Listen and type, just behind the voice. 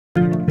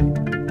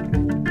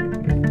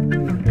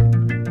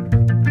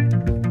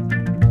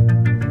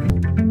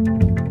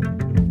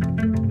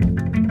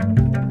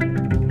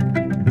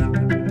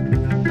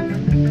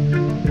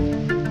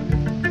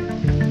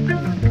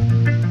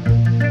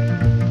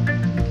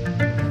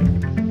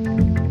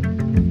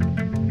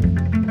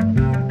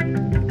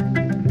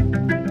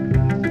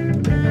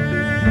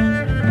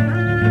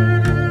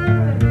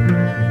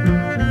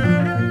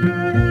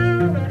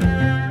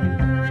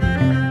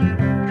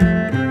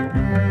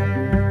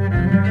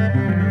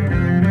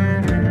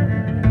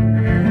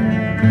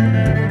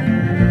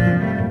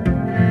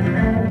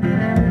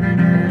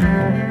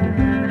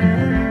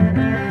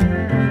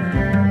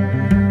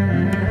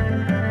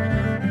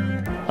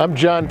I'm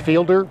John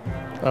Fielder.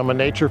 I'm a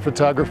nature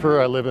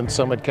photographer. I live in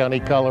Summit County,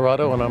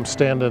 Colorado, and I'm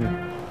standing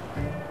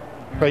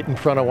right in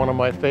front of one of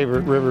my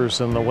favorite rivers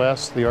in the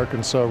West, the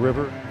Arkansas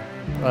River.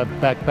 I've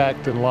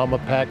backpacked and llama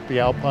packed the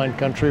alpine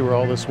country where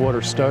all this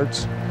water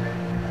starts.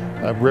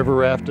 I've river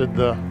rafted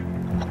the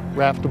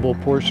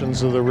raftable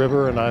portions of the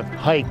river, and I've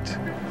hiked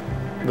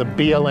the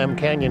BLM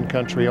Canyon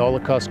country all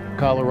across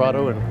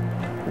Colorado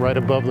and right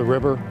above the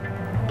river,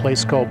 a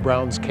place called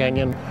Browns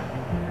Canyon,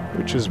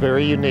 which is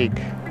very unique.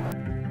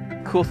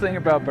 Cool thing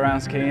about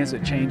Browns Canyon is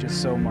it changes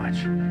so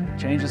much. It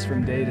changes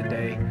from day to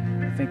day.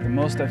 I think the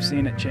most I've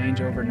seen it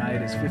change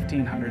overnight is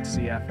 1500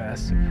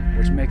 CFS,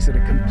 which makes it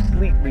a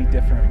completely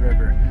different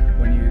river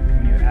when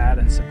you add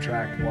and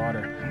subtract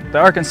water. The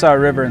Arkansas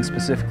River, and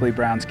specifically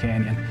Browns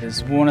Canyon,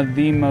 is one of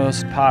the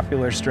most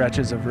popular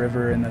stretches of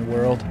river in the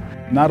world.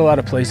 Not a lot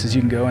of places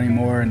you can go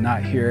anymore and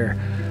not hear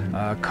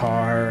a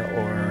car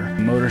or a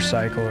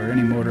motorcycle or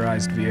any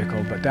motorized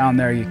vehicle, but down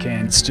there you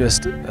can. It's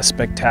just a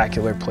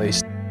spectacular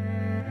place.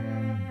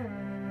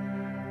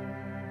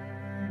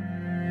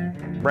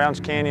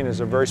 Browns Canyon is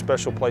a very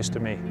special place to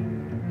me.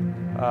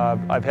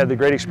 I've had the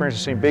great experience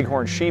of seeing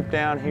bighorn sheep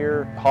down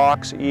here,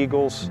 hawks,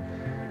 eagles,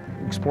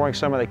 exploring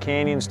some of the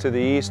canyons to the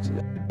east.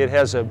 It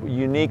has a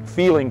unique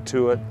feeling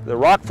to it. The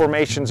rock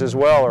formations as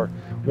well are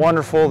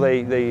wonderful.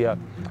 They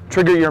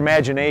trigger your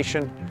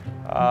imagination.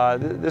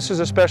 This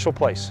is a special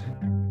place.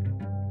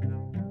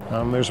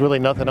 There's really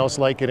nothing else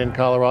like it in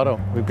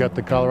Colorado. We've got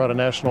the Colorado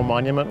National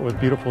Monument with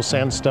beautiful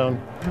sandstone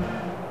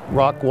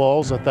rock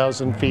walls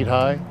 1,000 feet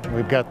high.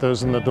 We've got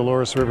those in the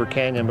Dolores River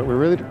Canyon, but we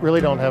really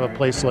don't have a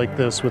place like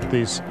this with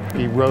these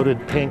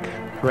eroded pink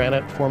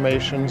granite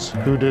formations,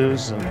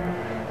 hoodoos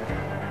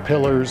and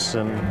pillars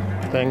and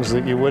things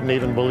that you wouldn't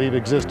even believe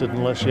existed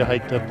unless you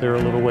hiked up there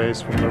a little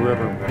ways from the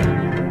river.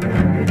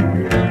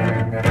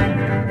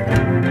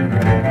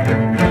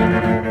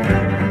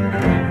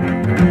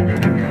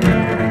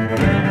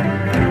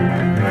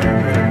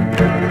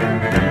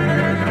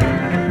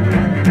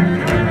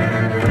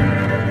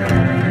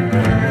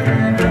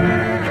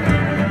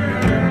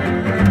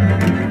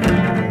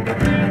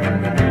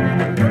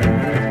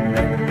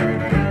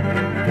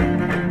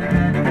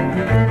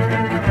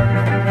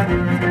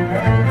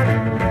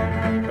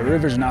 The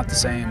river's not the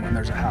same when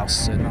there's a house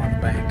sitting on the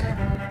bank.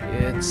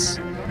 It's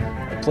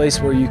a place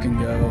where you can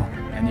go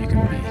and you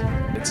can be.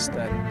 It's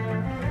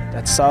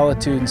that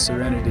solitude and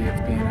serenity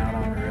of being out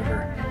on the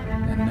river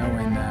and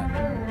knowing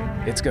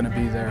that it's going to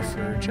be there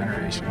for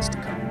generations to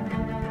come.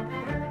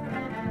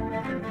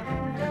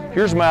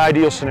 Here's my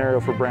ideal scenario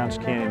for Browns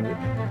Canyon.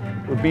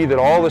 It would be that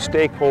all the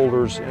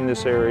stakeholders in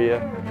this area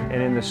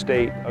and in the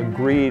state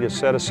agree to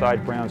set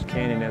aside Browns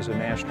Canyon as a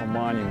national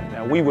monument.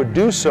 Now, we would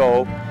do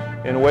so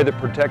in a way that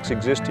protects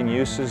existing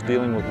uses,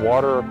 dealing with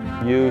water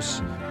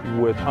use,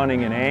 with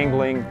hunting and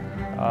angling.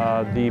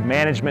 The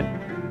management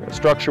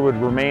structure would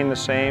remain the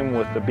same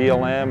with the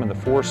BLM and the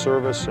Forest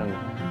Service and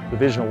the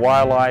Division of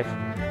Wildlife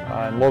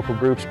and local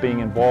groups being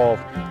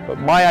involved. But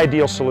my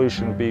ideal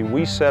solution would be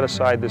we set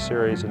aside this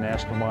area as a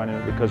national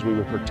monument because we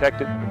would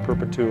protect it in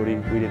perpetuity,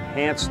 we'd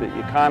enhance the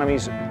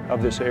economies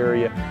of this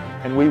area,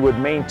 and we would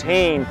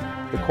maintain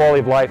the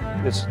quality of life.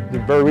 It's the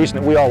very reason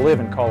that we all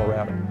live in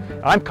Colorado.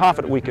 I'm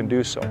confident we can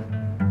do so.